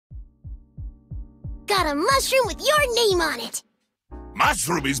got a mushroom with your name on it.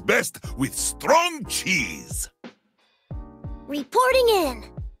 Mushroom is best with strong cheese. Reporting in.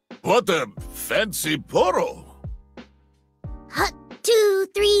 What a fancy poro. Hut, 2,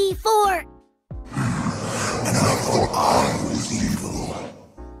 3, 4. And I thought I was evil.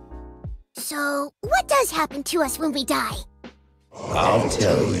 So, what does happen to us when we die? I'll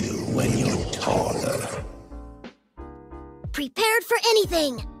tell you when you're taller. Prepared for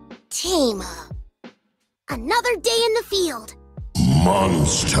anything. Teemo. Another day in the field.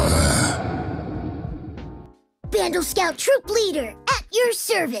 Monster. Bandle Scout Troop Leader, at your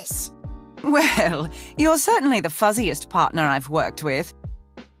service. Well, you're certainly the fuzziest partner I've worked with.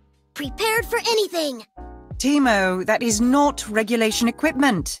 Prepared for anything. Teemo, that is not regulation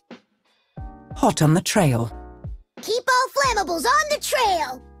equipment. Hot on the trail. Keep all flammables on the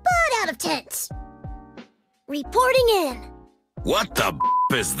trail, but out of tents. Reporting in. What the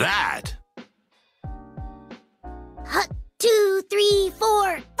is that? Hut, 2, 3,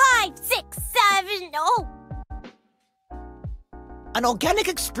 4, 5, 6, 7, oh. An organic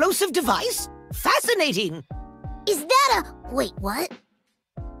explosive device? Fascinating! Is that a... Wait, what?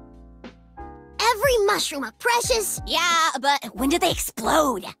 Every mushroom a precious... Yeah, but when do they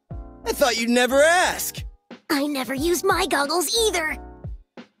explode? I thought you'd never ask. I never use my goggles either.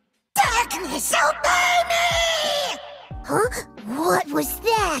 Darkness, obey me! Huh? What was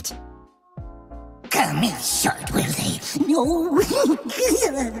that? Come in short, will they? No.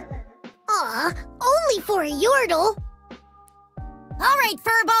 Aw, only for a yordle. All right,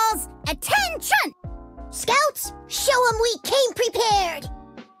 furballs, attention! Scouts, show them we came prepared.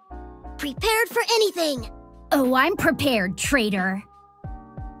 Prepared for anything. Oh, I'm prepared, traitor.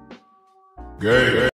 Gay.